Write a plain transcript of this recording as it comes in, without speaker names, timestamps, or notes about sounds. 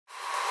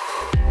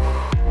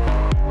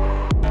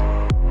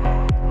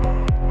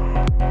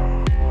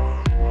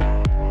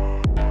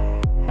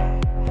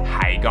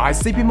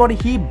guys, CP Modder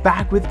here,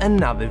 back with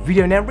another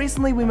video. Now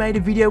recently we made a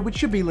video which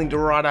should be linked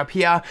right up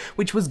here,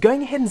 which was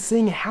going ahead and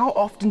seeing how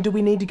often do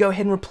we need to go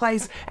ahead and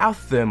replace our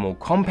thermal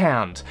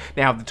compound.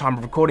 Now at the time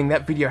of recording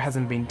that video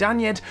hasn't been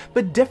done yet,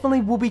 but definitely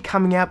will be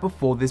coming out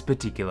before this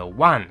particular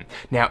one.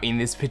 Now in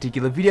this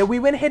particular video we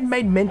went ahead and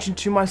made mention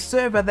to my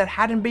server that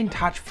hadn't been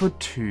touched for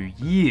 2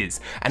 years,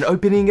 and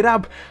opening it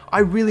up I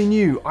really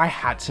knew I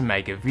had to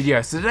make a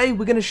video. So today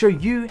we're going to show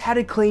you how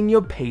to clean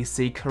your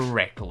PC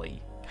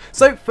correctly.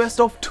 So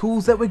first off,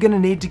 tools that we're going to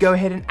need to go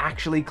ahead and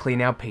actually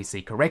clean our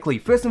PC correctly.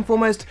 First and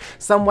foremost,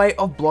 some way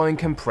of blowing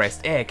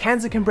compressed air.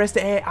 Cans of compressed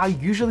air are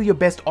usually your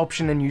best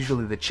option and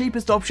usually the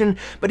cheapest option,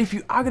 but if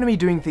you are going to be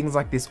doing things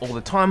like this all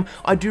the time,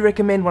 I do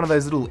recommend one of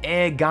those little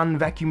air gun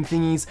vacuum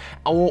thingies,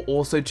 or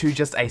also to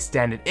just a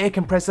standard air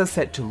compressor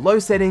set to low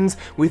settings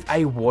with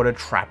a water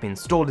trap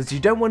installed, as you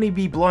don't want to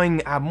be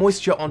blowing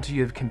moisture onto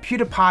your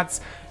computer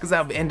parts because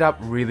that will end up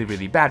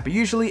really bad. But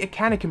usually a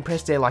can of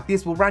compressed air like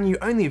this will run you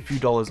only a few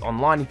dollars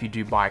online if you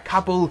do buy a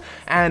couple,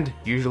 and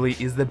usually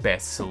is the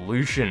best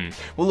solution.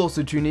 We'll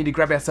also need to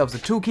grab ourselves a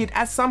toolkit,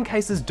 as some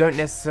cases don't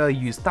necessarily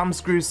use thumb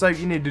screws, so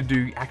you need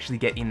to actually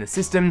get in the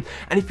system.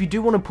 And if you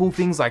do want to pull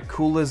things like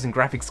coolers and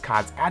graphics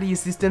cards out of your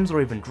systems, or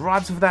even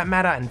drives for that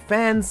matter, and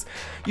fans,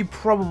 you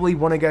probably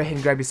want to go ahead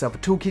and grab yourself a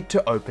toolkit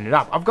to open it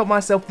up. I've got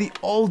myself the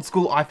old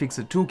school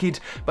iFixit toolkit,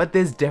 but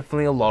there's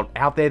definitely a lot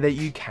out there that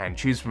you can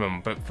choose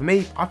from. But for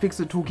me,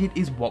 iFixit toolkit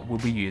is what we'll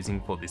be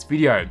using for this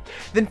video.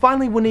 Then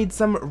finally we'll need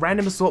some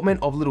random assortment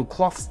of little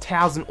cloths,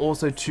 towels, and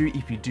also too,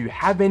 if you do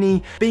have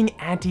any, being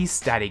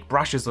anti-static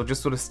brushes, or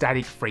just sort of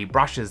static free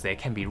brushes. They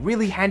can be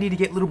really handy to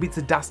get little bits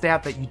of dust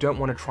out that you don't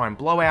want to try and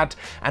blow out,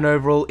 and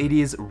overall it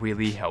is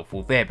really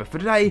helpful there. But for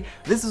today,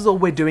 this is all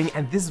we're doing,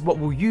 and this is what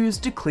we'll use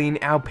to clean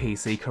our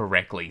PC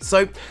correctly.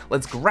 So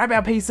let's grab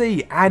our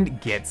PC and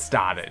get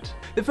started.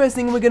 The first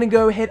thing we're going to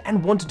go ahead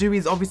and want to do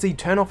is obviously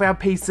turn off our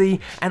PC,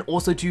 and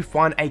also to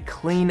find a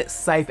clean,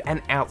 safe,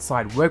 and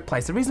outside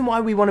workplace. The reason why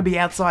we want to be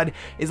outside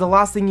is the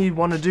last thing you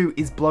want to do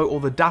is blow all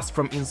the dust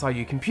from inside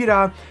your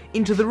computer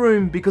into the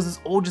room, because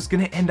it's all just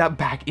going to end up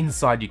back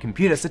inside your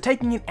computer. So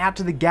taking it out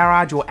to the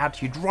garage or out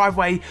to your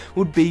driveway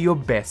would be your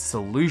best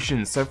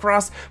solution. So for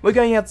us, we're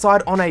going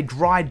outside on a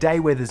dry day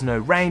where there's no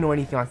rain or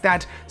anything like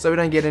that, so we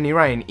don't get any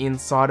rain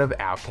inside of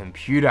our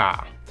computer.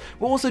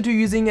 We're also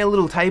using a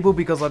little table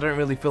because I don't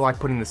really feel like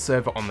putting the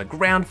server on the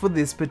ground for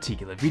this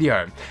particular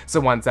video. So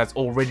once that's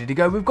all ready to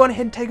go, we've gone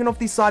ahead and taken off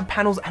these side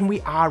panels, and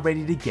we are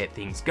ready to get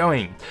things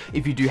going.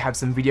 If you do have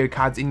some video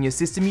cards in your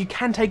system, you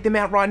can take them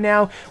out right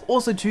now.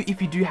 Also too,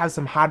 if you do have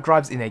some hard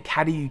drives in a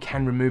caddy, you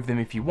can remove them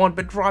if you want,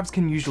 but drives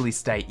can usually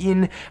stay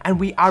in, and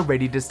we are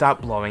ready to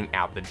start blowing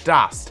out the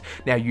dust.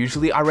 Now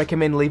usually I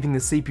recommend leaving the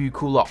CPU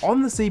cooler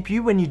on the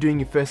CPU when you're doing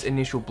your first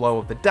initial blow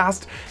of the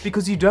dust,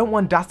 because you don't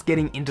want dust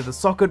getting into the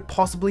socket,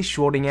 possibly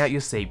shorting out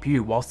your CPU.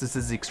 Whilst this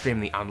is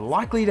extremely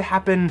unlikely to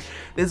happen,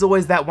 there's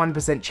always that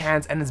 1%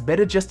 chance, and it's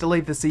better just to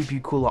leave the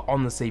CPU cooler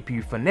on the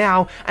CPU for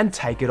now and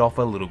take it off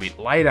a little bit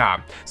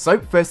later. So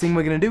first thing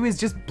we're going to do is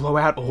just blow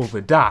out all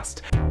the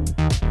dust.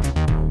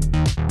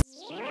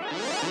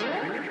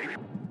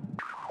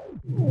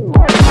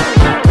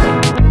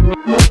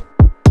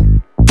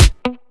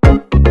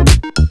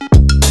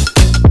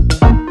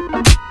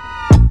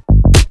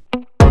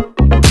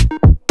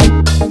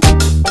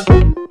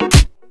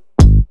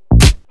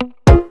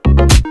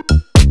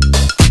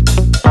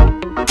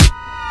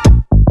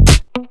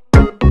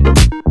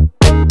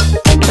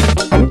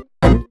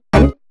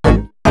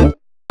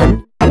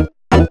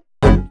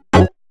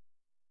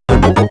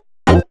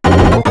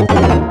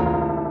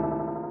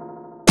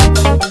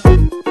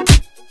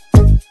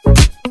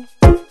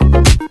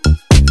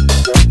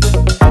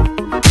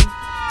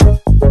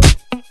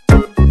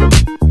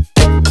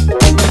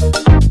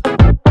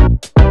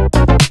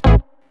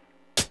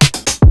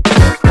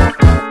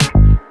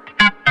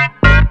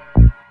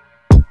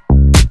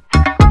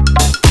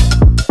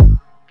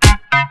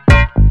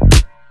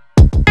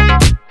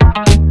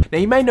 Now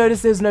you may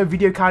notice there's no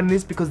video card in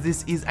this because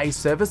this is a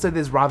server, so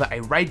there's rather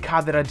a RAID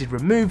card that I did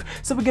remove,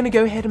 so we're going to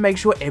go ahead and make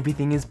sure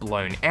everything is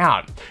blown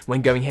out.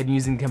 When going ahead and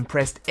using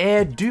compressed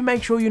air, do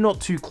make sure you're not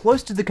too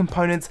close to the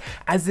components,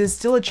 as there's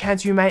still a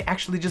chance you may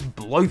actually just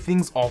blow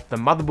things off the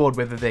motherboard,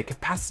 whether they're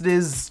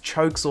capacitors,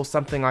 chokes, or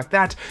something like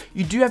that.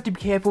 You do have to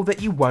be careful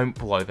that you won't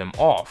blow them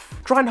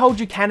off. Try and hold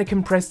your can of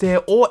compressed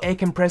air or air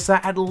compressor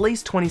at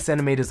least 20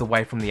 centimeters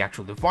away from the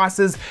actual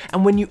devices,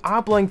 and when you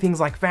are blowing things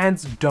like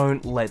fans,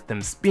 don't let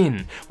them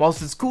spin.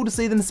 Whilst it's cool to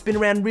see them spin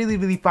around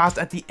really fast,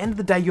 at the end of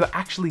the day you're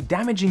actually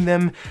damaging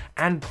them,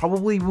 and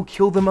probably will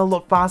kill them a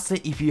lot faster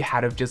if you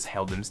had have just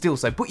held them still.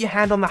 So put your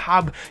hand on the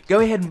hub, go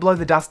ahead and blow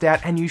the dust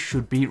out, and you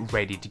should be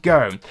ready to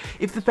go.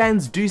 If the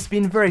fans do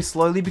spin very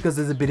slowly because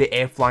there's a bit of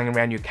air flying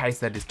around your case,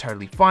 that is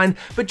totally fine,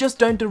 but just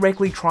don't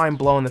directly try and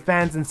blow on the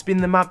fans and spin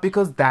them up,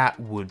 because that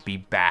would be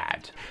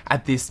bad.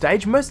 At this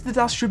stage, most of the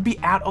dust should be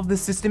out of the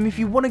system. If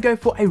you want to go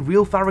for a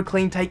real thorough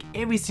clean, take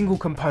every single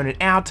component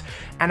out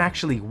and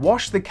actually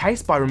wash the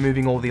case by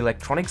removing all the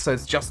electronics, so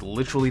it's just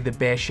literally the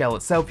bare shell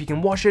itself. You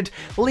can wash it,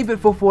 leave it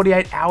for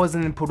 48 hours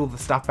and then put all the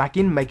stuff back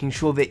in, making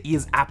sure there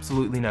is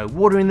absolutely no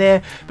water in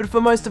there, but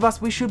for most of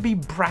us we should be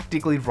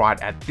practically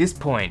right at this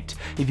point.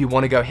 If you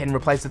want to go ahead and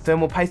replace the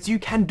thermal paste, you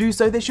can do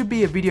so. There should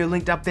be a video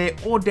linked up there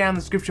or down in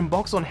the description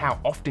box on how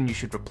often you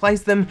should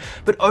replace them,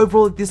 but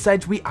overall at this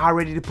stage we are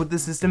ready to put the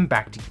system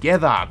back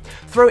together.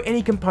 Throw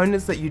any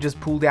components that you just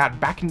pulled out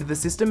back into the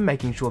system,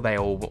 making sure they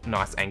are all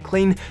nice and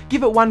clean,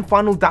 give it one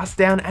final dust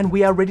down, and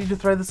we are ready to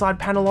throw the side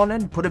panel on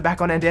and put it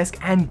back on our desk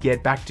and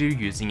get back to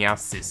using our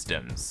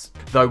systems.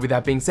 Though with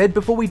that being said,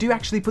 before we do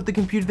actually put the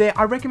computer there,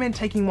 I recommend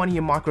taking one of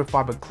your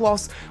microfiber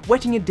cloths,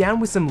 wetting it down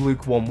with some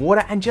lukewarm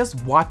water and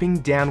just wiping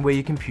down where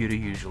your computer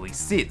usually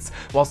sits.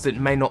 Whilst it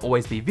may not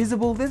always be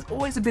visible, there's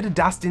always a bit of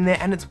dust in there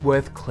and it's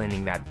worth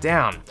cleaning that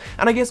down.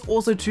 And I guess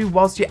also too,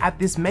 whilst you're at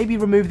this, maybe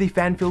remove the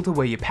fan filter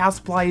where your power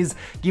supply is,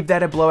 give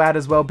that a blowout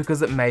as well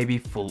because it may be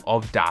full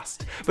of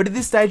dust. But at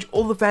this stage,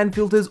 all the fan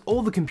filters,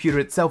 all the computer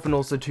itself and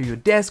also to your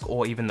desk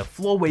or even the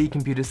floor where your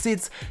computer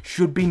sits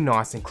should be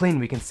nice and clean.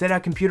 We can set our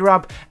computer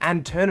up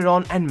and turn it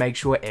on and make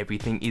sure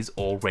everything is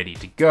all ready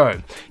to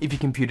go. If your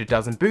computer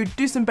doesn't boot,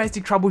 do some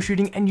basic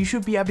troubleshooting and you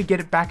should be able to get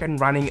it back and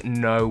running,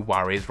 no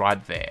worries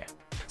right there.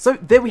 So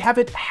there we have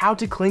it, how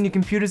to clean your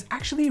computer is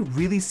actually a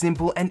really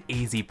simple and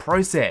easy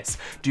process.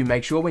 Do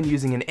make sure when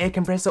using an air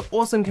compressor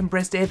or some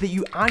compressed air that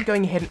you aren't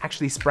going ahead and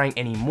actually spraying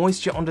any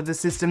moisture onto the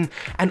system,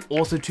 and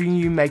also to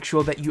you make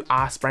sure that you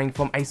are spraying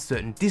from a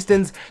certain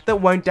distance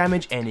that won't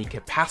damage any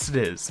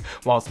capacitors.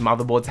 Whilst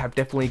motherboards have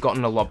definitely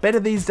gotten a lot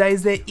better these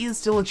days, there is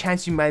still a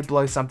chance you may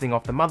blow something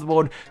off the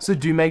motherboard, so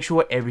do make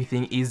sure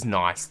everything is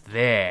nice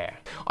there.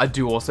 I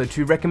do also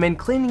too recommend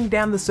cleaning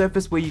down the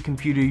surface where your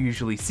computer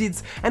usually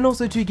sits, and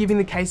also to giving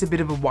the case a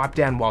bit of a wipe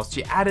down whilst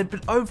you're at it,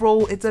 but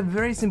overall it's a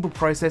very simple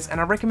process and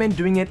I recommend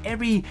doing it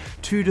every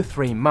 2 to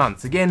 3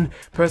 months. Again,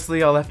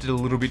 personally I left it a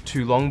little bit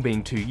too long,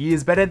 being 2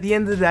 years, but at the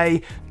end of the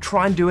day,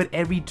 try and do it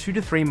every 2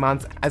 to 3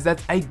 months as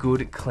that's a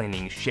good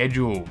cleaning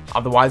schedule.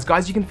 Otherwise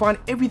guys, you can find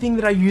everything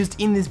that I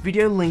used in this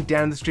video linked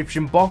down in the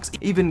description box,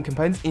 even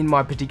components in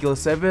my particular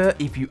server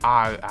if you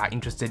are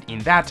interested in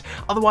that.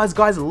 Otherwise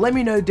guys, let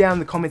me know down in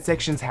the comment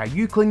sections how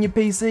you clean your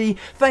PC.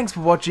 Thanks for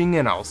watching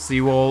and I'll see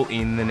you all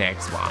in the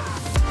next one.